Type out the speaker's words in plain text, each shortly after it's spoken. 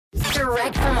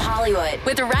Direct from Hollywood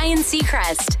with Ryan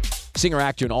Seacrest. Singer,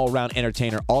 actor, and all-around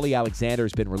entertainer Olly Alexander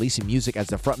has been releasing music as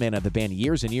the frontman of the band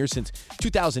years and years, since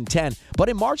 2010. But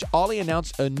in March, Olly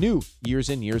announced a new Years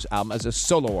and Years album as a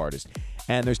solo artist.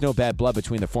 And there's no bad blood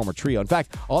between the former trio. In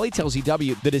fact, Olly tells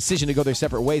EW the decision to go their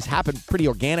separate ways happened pretty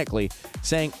organically,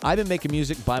 saying, "I've been making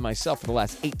music by myself for the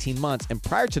last 18 months, and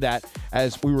prior to that,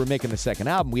 as we were making the second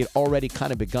album, we had already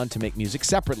kind of begun to make music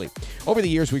separately. Over the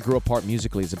years, we grew apart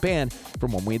musically as a band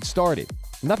from when we had started.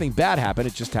 Nothing bad happened,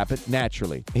 it just happened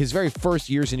naturally." His very first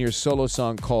Years and Years solo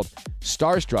song, called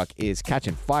Starstruck, is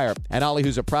catching fire, and Olly,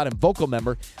 who's a proud and vocal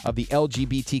member of the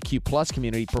LGBTQ+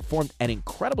 community, performed an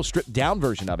incredible stripped-down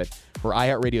version of it for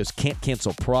iHeartRadio's Can't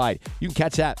Cancel Pride. You can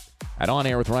catch that at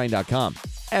onairwithryan.com.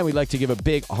 And we'd like to give a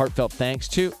big, heartfelt thanks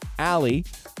to Olly,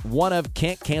 one of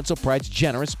Can't Cancel Pride's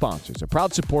generous sponsors, a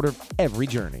proud supporter of every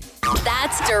journey.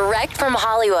 That's direct from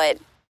Hollywood.